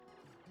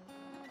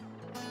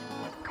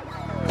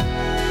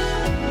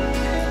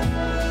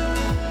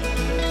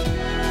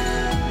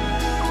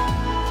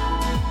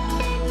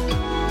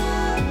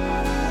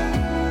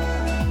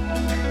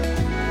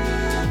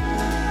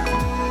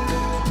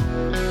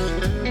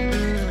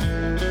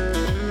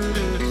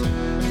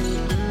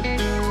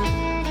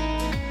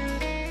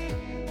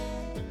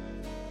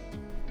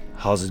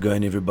How's it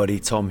going, everybody?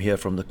 Tom here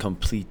from The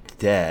Complete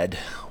Dad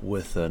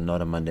with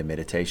Not a Monday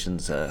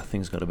Meditations.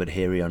 Things got a bit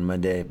hairy on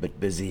Monday, a bit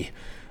busy.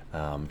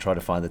 Try to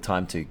find the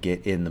time to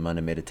get in the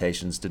Monday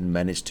Meditations. Didn't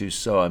manage to,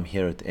 so I'm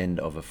here at the end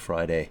of a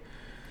Friday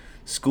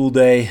school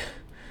day.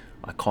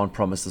 I can't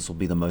promise this will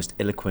be the most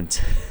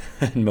eloquent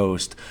and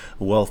most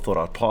well thought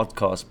out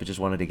podcast, but just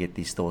wanted to get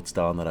these thoughts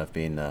down that I've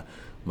been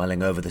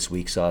mulling over this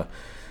week. So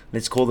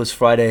let's call this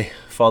Friday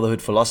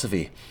Fatherhood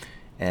Philosophy.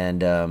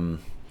 And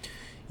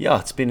yeah,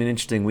 it's been an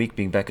interesting week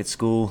being back at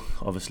school.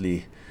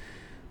 Obviously,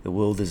 the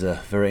world is a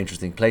very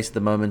interesting place at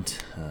the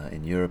moment.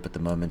 In Europe at the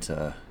moment,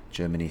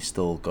 Germany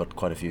still got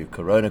quite a few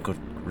corona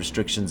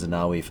restrictions, and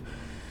now we've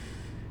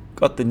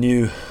got the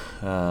new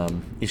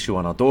issue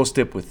on our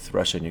doorstep with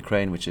Russia and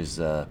Ukraine, which is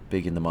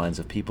big in the minds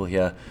of people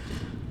here.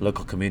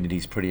 Local community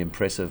is pretty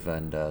impressive,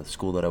 and the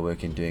school that I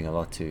work in doing a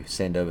lot to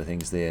send over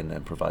things there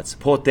and provide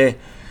support there.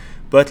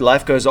 But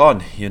life goes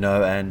on,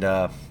 and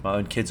my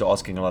own kids are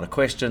asking a lot of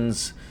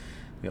questions.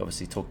 We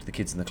obviously talk to the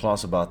kids in the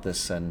class about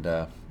this, and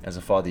as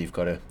a father, you've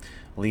got to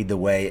lead the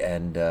way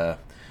and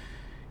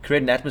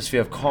create an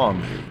atmosphere of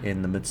calm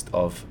in the midst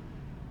of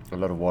a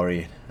lot of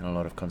worry and a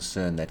lot of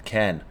concern that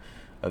can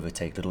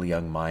overtake little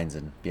young minds,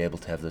 and be able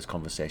to have those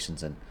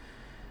conversations and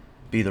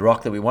be the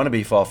rock that we want to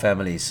be for our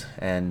families,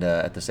 and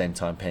at the same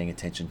time paying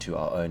attention to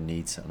our own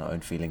needs and our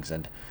own feelings.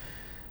 And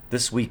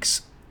this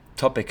week's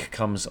topic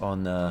comes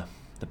on the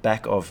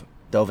back of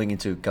delving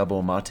into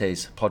Gabor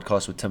Mate's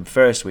podcast with Tim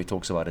Ferriss, where he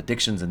talks about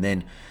addictions, and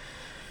then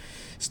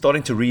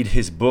starting to read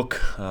his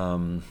book,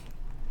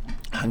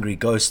 Hungry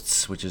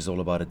Ghosts, which is all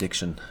about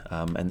addiction.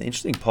 And the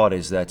interesting part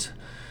is that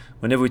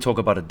whenever we talk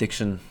about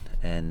addiction,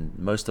 and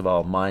most of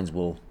our minds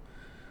will,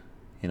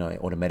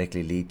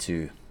 automatically lead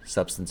to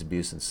substance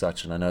abuse and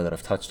such. And I know that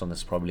I've touched on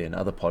this probably in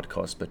other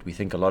podcasts, but we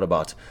think a lot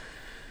about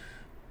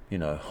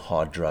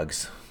hard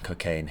drugs,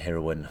 cocaine,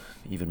 heroin,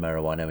 even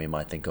marijuana. We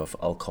might think of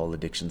alcohol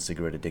addiction,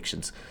 cigarette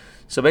addictions.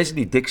 So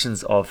basically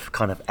addictions of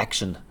kind of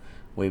action,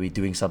 where we're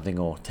doing something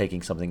or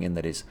taking something in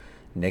that is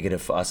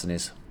negative for us and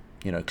is,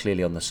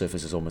 clearly on the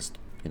surface is almost,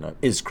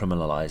 is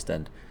criminalized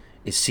and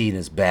is seen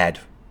as bad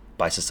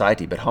by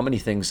society. But how many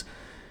things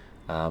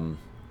do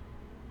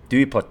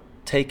we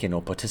partake in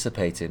or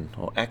participate in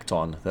or act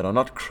on that are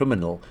not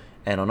criminal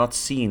and are not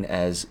seen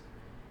as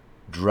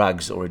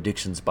drugs or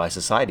addictions by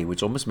society,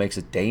 which almost makes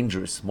it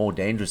dangerous, more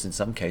dangerous in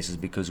some cases,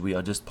 because we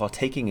are just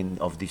partaking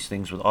of these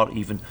things without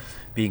even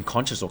being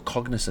conscious or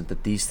cognizant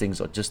that these things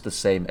are just the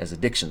same as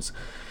addictions.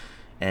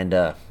 And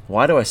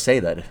why do I say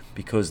that?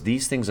 Because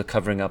these things are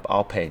covering up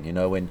our pain.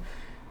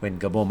 When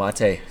Gabor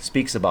Mate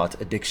speaks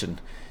about addiction,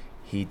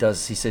 he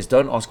says,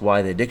 don't ask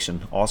why the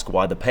addiction, ask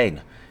why the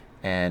pain.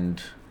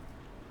 And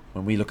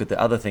when we look at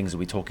the other things that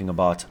we're talking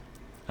about,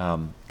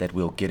 that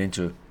we'll get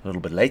into a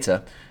little bit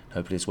later,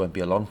 hopefully this won't be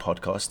a long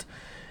podcast,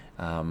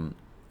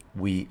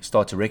 we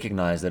start to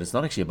recognize that it's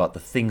not actually about the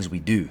things we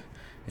do.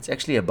 It's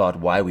actually about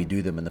why we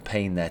do them and the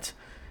pain that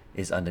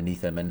is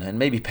underneath them. And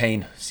maybe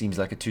pain seems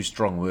like a too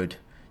strong word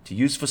to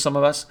use for some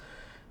of us,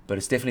 but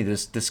it's definitely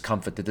this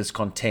discomfort, the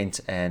discontent,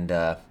 and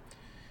the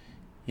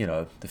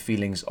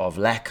feelings of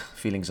lack,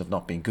 feelings of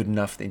not being good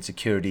enough, the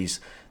insecurities,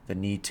 the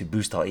need to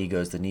boost our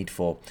egos, the need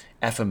for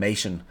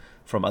affirmation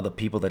from other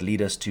people that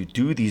lead us to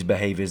do these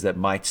behaviors that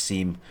might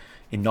seem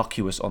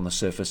innocuous on the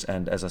surface,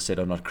 and as I said,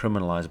 are not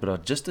criminalized, but are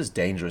just as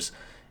dangerous,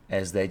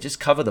 as they just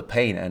cover the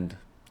pain and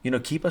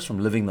keep us from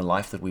living the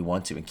life that we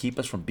want to, and keep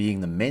us from being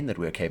the men that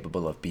we're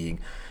capable of being,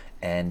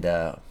 and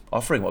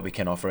offering what we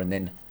can offer. And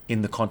then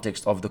in the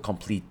context of the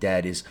complete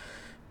dad is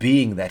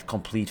being that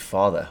complete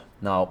father.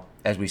 Now,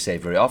 as we say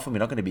very often, we're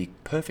not going to be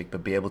perfect,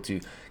 but be able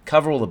to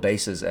cover all the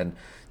bases and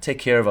take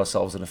care of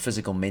ourselves on a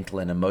physical, mental,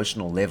 and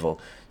emotional level,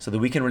 so that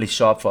we can really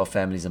show up for our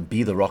families and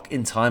be the rock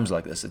in times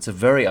like this. It's a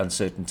very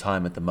uncertain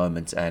time at the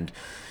moment, and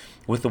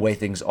with the way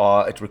things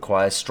are, it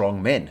requires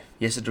strong men.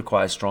 Yes, it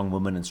requires strong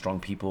women and strong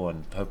people,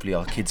 and hopefully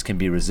our kids can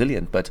be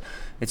resilient, but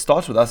it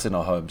starts with us in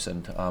our homes.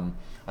 And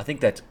I think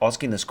that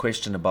asking this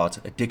question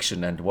about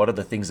addiction and what are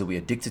the things that we're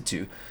addicted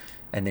to,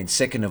 and then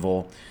second of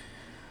all,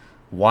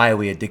 why are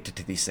we addicted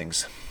to these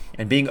things,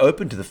 and being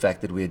open to the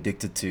fact that we're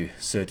addicted to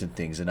certain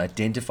things, and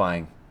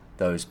identifying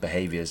those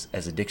behaviors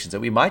as addictions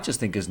that we might just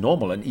think is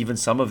normal, and even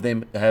some of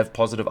them have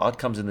positive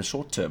outcomes in the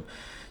short term.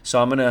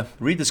 So I'm going to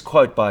read this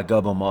quote by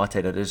Gabor Mate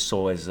that I just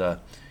saw as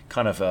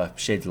kind of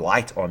shed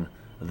light on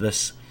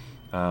this,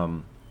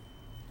 how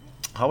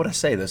would I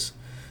say this?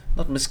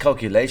 Not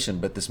miscalculation,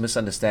 but this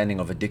misunderstanding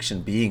of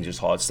addiction being just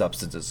hard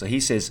substances. So he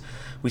says,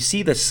 we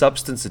see that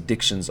substance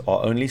addictions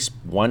are only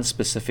one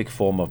specific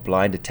form of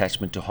blind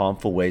attachment to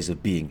harmful ways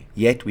of being,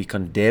 yet we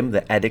condemn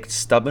the addict's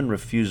stubborn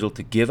refusal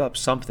to give up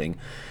something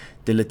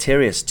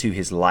deleterious to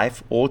his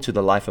life or to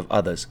the life of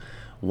others.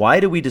 Why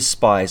do we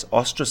despise,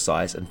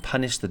 ostracize, and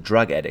punish the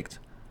drug addict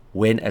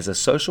when, as a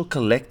social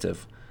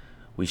collective,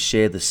 we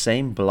share the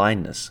same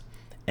blindness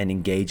and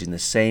engage in the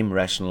same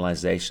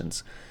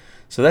rationalizations?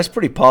 So that's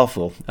pretty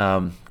powerful,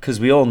 because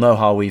we all know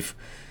how we've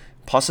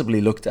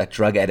possibly looked at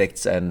drug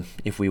addicts, and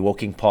if we're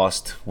walking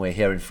past, we're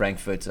here in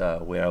Frankfurt,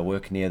 where I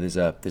work near, there's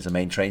a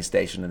main train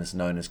station, and it's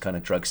known as kind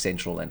of drug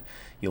central, and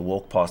you'll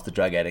walk past the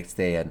drug addicts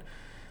there, and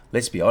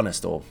let's be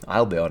honest, or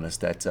I'll be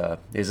honest, that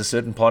there's a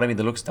certain part of me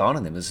that looks down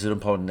on them. There's a certain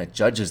part of me that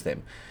judges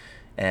them.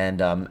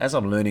 And as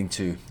I'm learning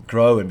to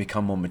grow and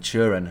become more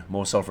mature and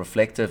more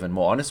self-reflective and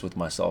more honest with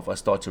myself, I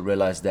start to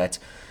realize that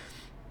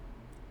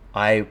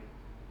I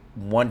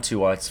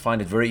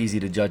find it very easy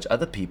to judge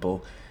other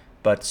people,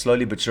 but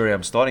slowly but surely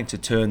I'm starting to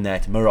turn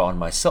that mirror on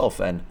myself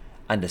and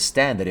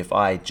understand that if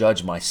I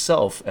judge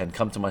myself and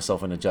come to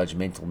myself in a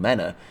judgmental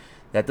manner,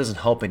 that doesn't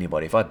help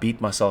anybody. If I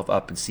beat myself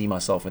up and see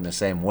myself in the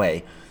same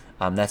way,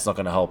 that's not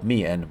going to help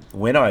me. And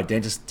when I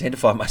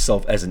identify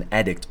myself as an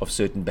addict of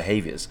certain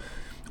behaviors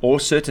or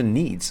certain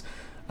needs,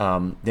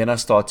 then I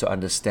start to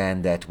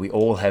understand that we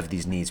all have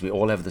these needs. We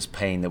all have this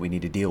pain that we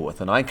need to deal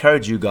with. And I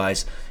encourage you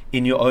guys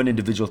in your own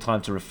individual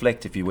time to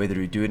reflect, whether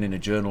you do it in a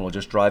journal or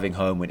just driving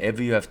home,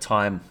 whenever you have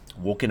time,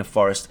 walk in a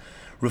forest,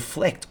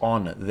 reflect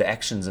on the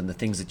actions and the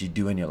things that you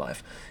do in your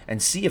life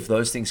and see if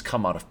those things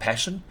come out of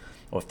passion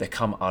or if they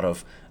come out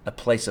of a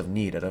place of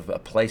need, out of a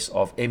place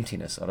of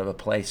emptiness, out of a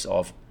place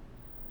of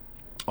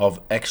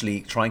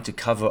actually trying to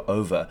cover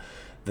over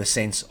the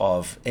sense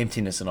of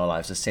emptiness in our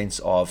lives, a sense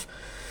of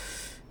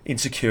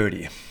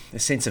insecurity, a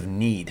sense of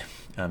need.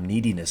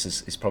 Neediness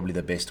is probably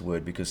the best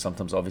word, because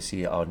sometimes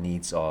obviously our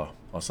needs are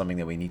something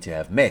that we need to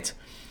have met.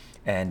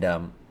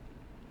 And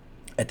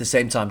at the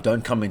same time,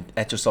 don't come in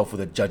at yourself with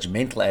a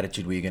judgmental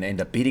attitude where you're going to end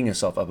up beating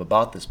yourself up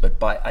about this. But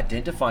by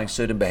identifying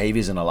certain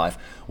behaviors in our life,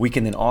 we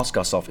can then ask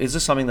ourselves, is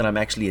this something that I'm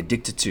actually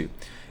addicted to?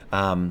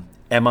 Am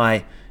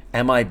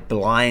I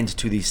blind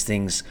to these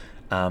things?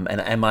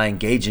 And am I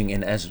engaging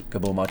in, as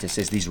Gabor Mate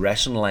says, these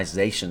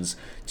rationalizations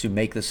to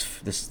make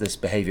this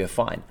behavior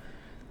fine?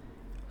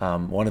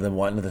 One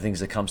of the things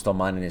that comes to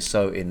mind and is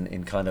so in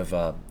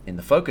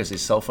the focus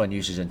is cell phone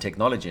usage and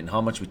technology, and how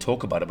much we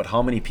talk about it, but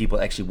how many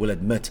people actually will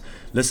admit,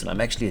 listen,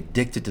 I'm actually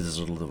addicted to this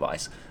little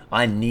device.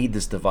 I need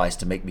this device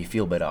to make me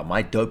feel better.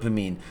 My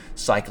dopamine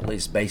cycle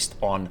is based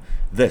on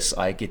this.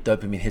 I get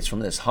dopamine hits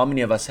from this. How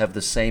many of us have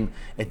the same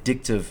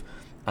addictive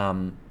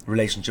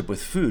relationship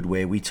with food,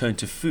 where we turn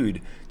to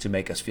food to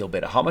make us feel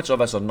better? How much of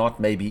us are not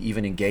maybe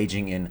even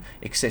engaging in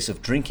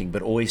excessive drinking,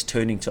 but always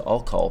turning to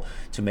alcohol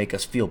to make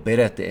us feel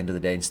better at the end of the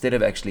day, instead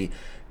of actually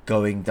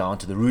going down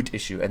to the root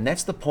issue? And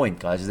that's the point,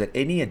 guys, is that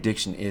any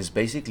addiction is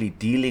basically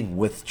dealing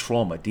with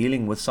trauma,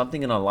 dealing with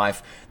something in our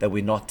life that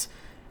we're not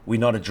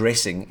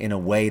addressing in a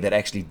way that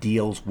actually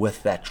deals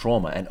with that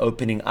trauma, and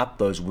opening up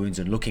those wounds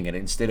and looking at it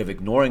instead of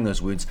ignoring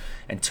those wounds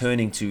and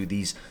turning to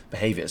these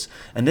behaviors.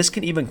 And this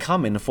can even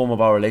come in the form of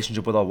our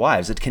relationship with our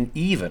wives. It can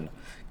even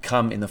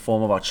come in the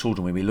form of our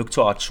children, where we look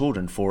to our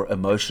children for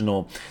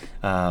emotional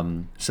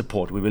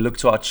support, where we look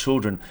to our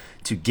children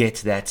to get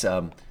that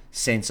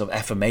sense of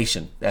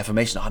affirmation,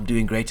 I'm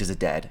doing great as a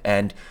dad.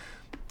 And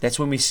that's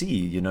when we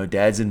see,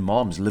 dads and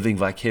moms living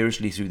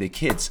vicariously through their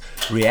kids,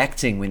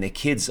 reacting when their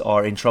kids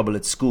are in trouble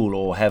at school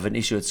or have an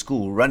issue at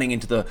school, running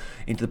into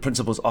the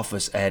principal's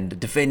office and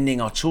defending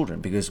our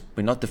children, because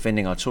we're not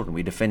defending our children,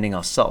 we're defending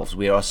ourselves.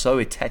 We are so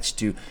attached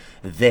to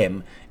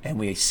them, and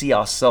we see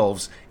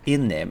ourselves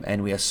in them,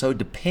 and we are so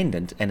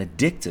dependent and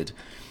addicted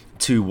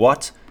to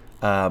what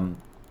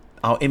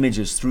our image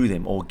is through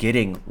them, or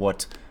getting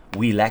what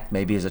we lacked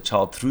maybe as a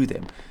child through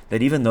them,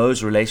 that even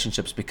those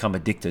relationships become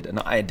addictive. And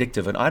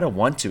I don't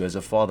want to, as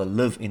a father,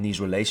 live in these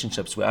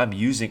relationships where I'm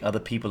using other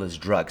people as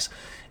drugs.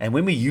 And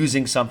when we're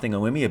using something,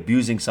 or when we're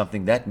abusing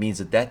something, that means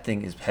that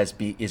thing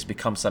is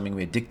become something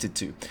we're addicted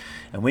to.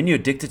 And when you're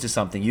addicted to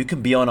something, you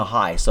can be on a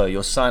high. So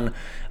your son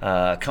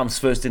comes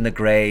first in the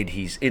grade,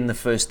 he's in the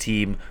first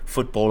team,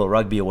 football or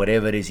rugby or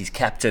whatever it is, he's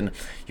captain.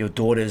 Your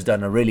daughter's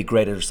done a really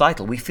great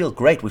recital. We feel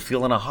great, we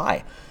feel on a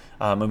high.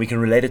 And we can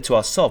relate it to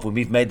ourselves when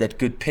we've made that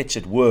good pitch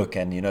at work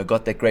and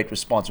got that great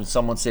response, when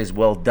someone says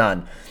well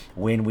done,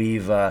 when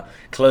we've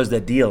closed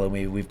that deal and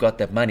we've got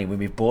that money, when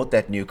we've bought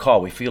that new car,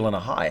 we feel on a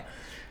high.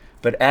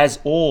 But as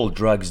all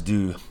drugs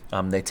do,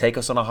 they take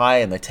us on a high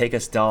and they take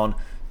us down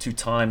to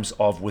times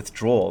of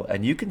withdrawal.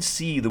 And you can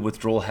see the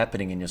withdrawal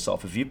happening in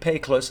yourself. If you pay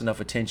close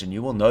enough attention,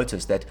 you will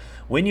notice that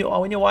when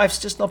your wife's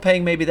just not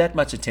paying maybe that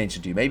much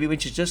attention to you, maybe when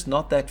she's just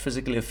not that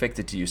physically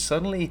affected to you,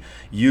 suddenly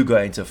you go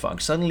into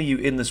funk. Suddenly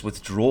you're in this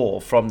withdrawal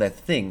from that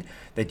thing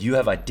that you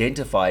have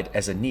identified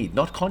as a need,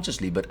 not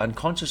consciously, but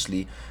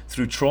unconsciously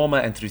through trauma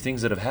and through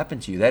things that have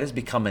happened to you. That has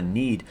become a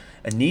need.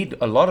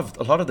 A lot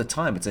of the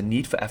time, it's a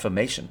need for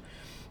affirmation.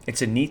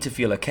 It's a need to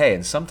feel okay,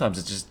 and sometimes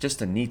it's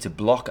just a need to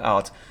block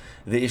out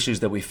the issues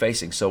that we're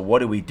facing. So what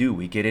do?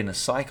 We get in a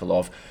cycle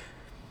of,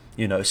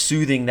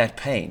 soothing that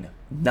pain,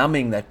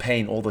 numbing that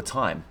pain all the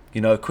time,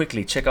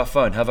 quickly check our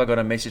phone. Have I got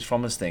a message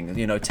from this thing?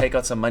 Take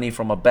out some money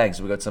from our banks.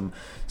 We've got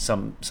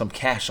some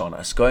cash on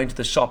us. Go into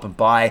the shop and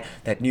buy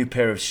that new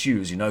pair of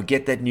shoes.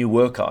 Get that new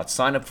workout.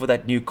 Sign up for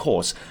that new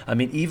course. I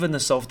mean, even the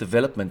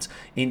self-development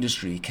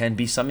industry can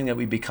be something that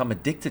we become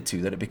addicted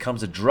to, that it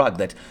becomes a drug,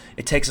 that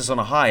it takes us on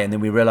a high, and then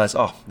we realize,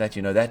 that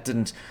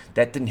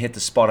didn't hit the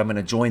spot. I'm going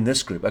to join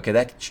this group. Okay,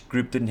 that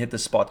group didn't hit the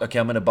spot. Okay,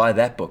 I'm going to buy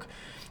that book.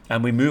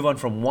 And we move on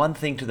from one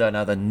thing to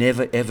another,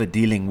 never ever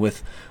dealing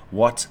with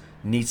what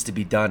needs to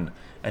be done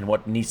and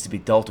what needs to be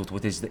dealt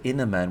with is the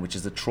inner man, which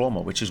is the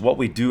trauma, which is what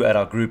we do at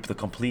our group, the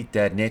Complete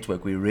Dad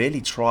Network. We really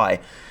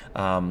try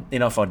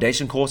in our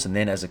foundation course, and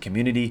then as a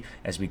community,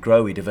 as we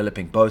grow, we're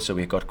developing both. So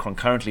we've got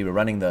concurrently, we're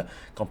running the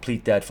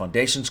Complete Dad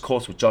Foundations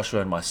course with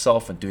Joshua and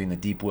myself and doing the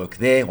deep work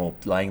there, or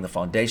laying the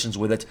foundations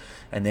with it.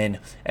 And then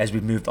as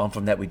we've moved on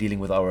from that, we're dealing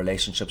with our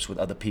relationships with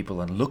other people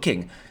and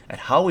looking at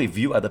how we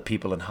view other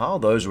people and how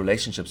those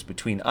relationships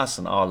between us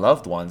and our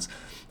loved ones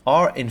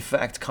are in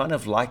fact kind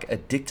of like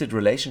addicted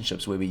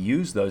relationships where we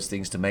use those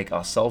things to make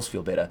ourselves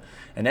feel better.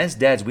 And as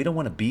dads, we don't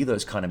want to be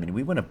those kind of men.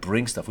 We want to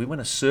bring stuff. We want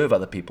to serve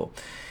other people.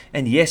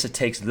 And yes, it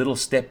takes little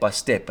step by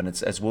step. And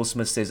it's, as Will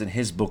Smith says in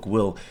his book,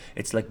 Will,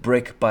 it's like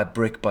brick by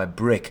brick by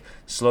brick.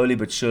 Slowly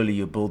but surely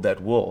you build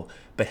that wall.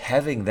 But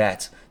having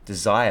that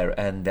desire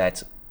and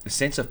that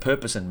sense of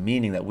purpose and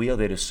meaning that we are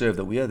there to serve,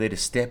 that we are there to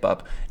step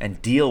up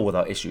and deal with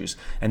our issues.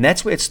 And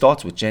that's where it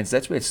starts with, gents.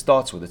 That's where it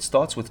starts with. It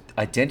starts with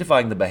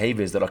identifying the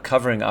behaviors that are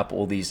covering up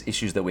all these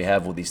issues that we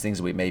have, all these things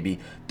that we maybe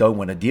don't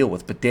want to deal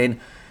with. But then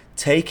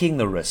taking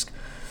the risk,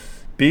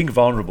 being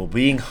vulnerable,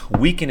 being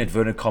weak in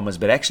inverted commas,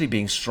 but actually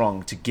being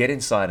strong to get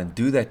inside and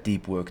do that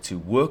deep work, to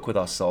work with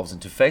ourselves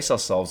and to face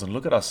ourselves and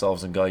look at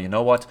ourselves and go, you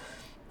know what?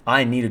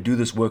 I need to do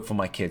this work for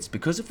my kids.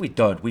 Because if we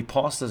don't, we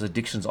pass those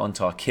addictions on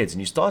to our kids. And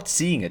you start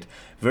seeing it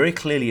very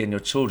clearly in your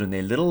children.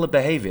 They're little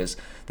behaviors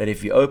that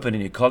if you're open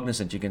and you're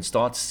cognizant, you can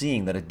start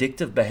seeing that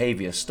addictive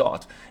behavior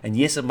start. And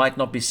yes, it might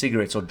not be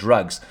cigarettes or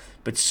drugs,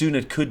 but soon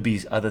it could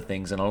be other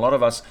things. And a lot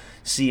of us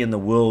see in the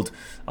world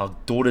our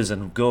daughters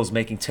and girls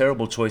making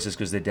terrible choices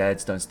because their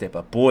dads don't step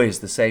up. Boys,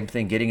 the same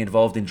thing, getting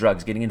involved in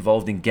drugs, getting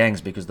involved in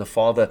gangs because the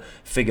father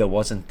figure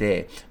wasn't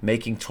there,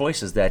 making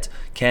choices that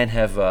can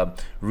have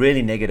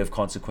really negative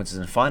consequences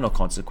and final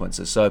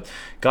consequences. So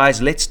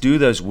guys, let's do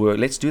those work.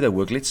 Let's do that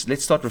work.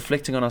 Let's start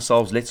reflecting on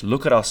ourselves. Let's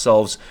look at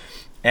ourselves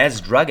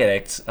as drug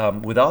addicts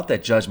without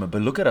that judgment,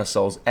 but look at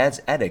ourselves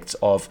as addicts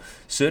of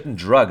certain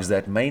drugs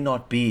that may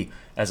not be,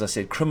 as I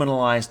said,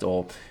 criminalized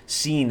or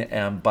seen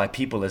by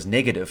people as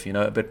negative,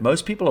 but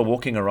most people are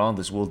walking around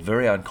this world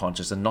very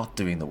unconscious and not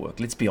doing the work.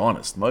 Let's be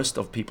honest, most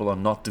of people are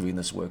not doing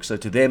this work. So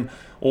to them,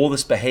 all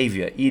this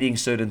behavior, eating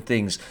certain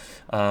things,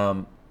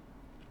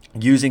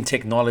 using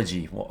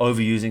technology or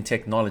overusing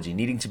technology,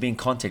 needing to be in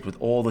contact with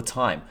all the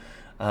time,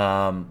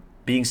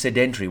 being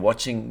sedentary,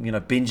 watching,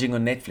 binging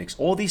on Netflix.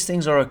 All these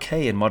things are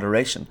okay in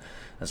moderation,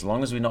 as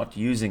long as we're not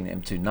using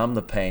them to numb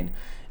the pain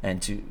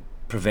and to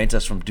prevent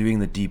us from doing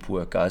the deep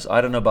work, guys.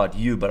 I don't know about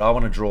you, but I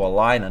want to draw a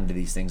line under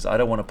these things. I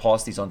don't want to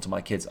pass these on to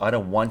my kids. I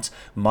don't want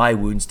my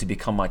wounds to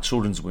become my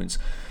children's wounds.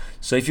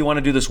 So if you want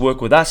to do this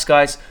work with us,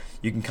 guys,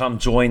 you can come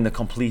join the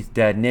Complete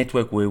Dad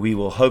Network, where we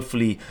will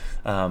hopefully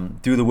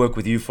do the work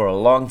with you for a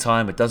long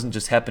time. It doesn't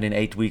just happen in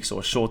 8 weeks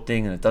or a short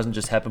thing, and it doesn't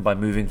just happen by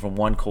moving from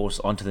one course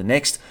onto the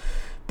next.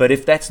 But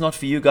if that's not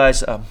for you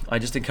guys, I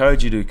just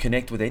encourage you to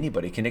connect with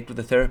anybody, connect with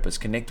a therapist,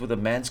 connect with a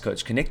man's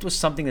coach, connect with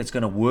something that's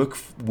going to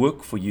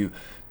work for you,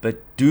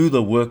 but do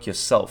the work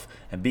yourself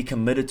and be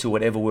committed to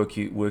whatever work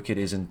it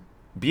is, and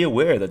be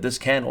aware that this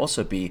can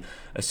also be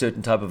a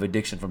certain type of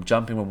addiction, from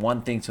jumping from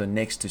one thing to the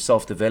next to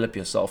self-develop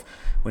yourself,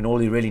 when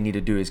all you really need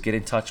to do is get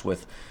in touch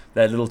with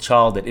that little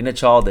child, that inner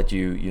child that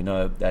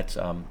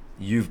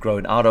you've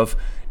grown out of,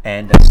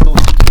 and still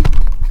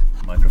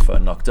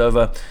microphone knocked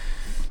over.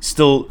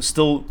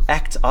 Still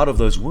act out of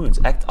those wounds,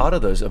 act out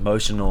of those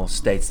emotional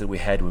states that we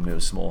had when we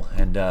were small,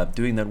 and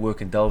doing that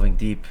work and delving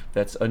deep.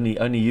 That's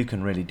only you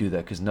can really do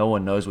that, because no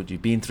one knows what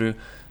you've been through.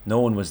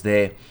 No one was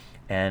there.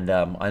 And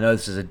I know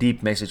this is a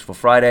deep message for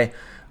Friday,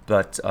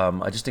 but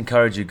I just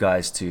encourage you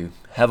guys to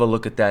have a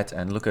look at that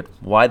and look at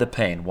why the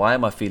pain. Why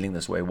am I feeling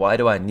this way? Why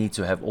do I need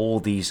to have all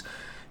these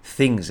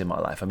things in my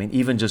life? I mean,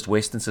 even just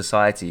Western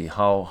society,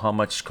 how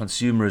much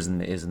consumerism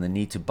there is, and the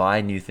need to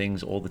buy new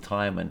things all the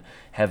time and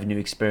have new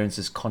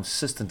experiences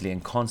consistently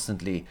and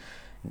constantly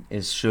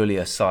is surely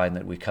a sign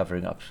that we're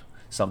covering up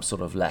some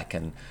sort of lack.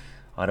 And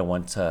I don't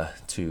want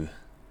to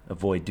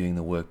avoid doing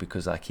the work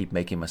because I keep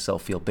making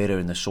myself feel better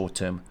in the short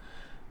term,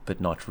 but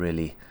not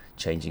really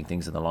changing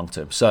things in the long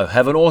term. So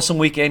have an awesome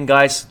weekend,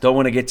 guys. Don't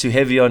want to get too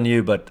heavy on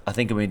you, but I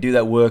think when we do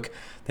that work,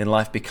 then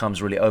life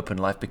becomes really open.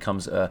 Life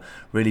becomes a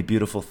really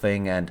beautiful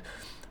thing, and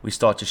we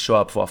start to show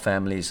up for our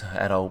families,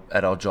 at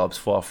our jobs,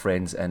 for our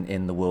friends, and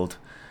in the world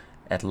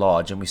at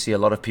large. And we see a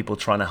lot of people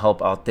trying to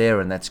help out there,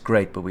 and that's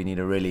great, but we need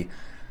to really,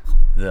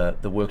 the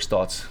work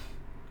starts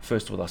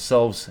first with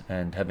ourselves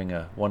and having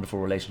a wonderful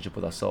relationship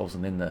with ourselves,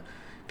 and then the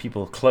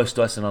people close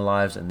to us in our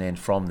lives, and then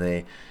from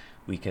there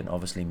we can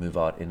obviously move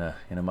out in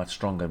a much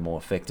stronger, more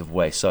effective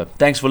way. So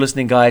thanks for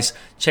listening, guys.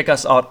 Check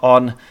us out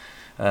on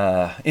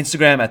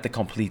Instagram at The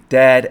Complete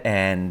Dad,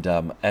 and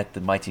at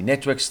the Mighty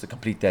Networks, The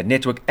Complete Dad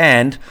Network.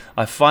 And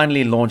I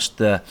finally launched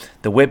the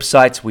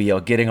website. We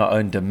are getting our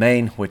own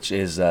domain, which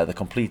is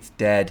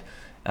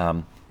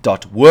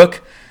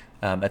thecompletedad.work.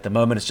 At the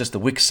moment, it's just the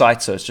Wix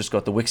site, so it's just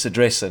got the Wix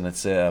address, and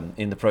it's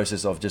in the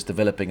process of just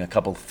developing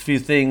few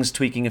things,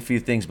 tweaking a few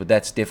things, but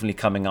that's definitely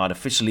coming out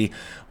officially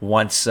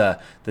once the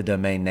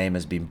domain name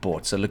has been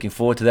bought. So looking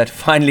forward to that.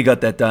 Finally got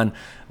that done.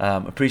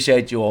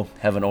 Appreciate you all.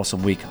 Have an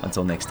awesome week.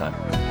 Until next time.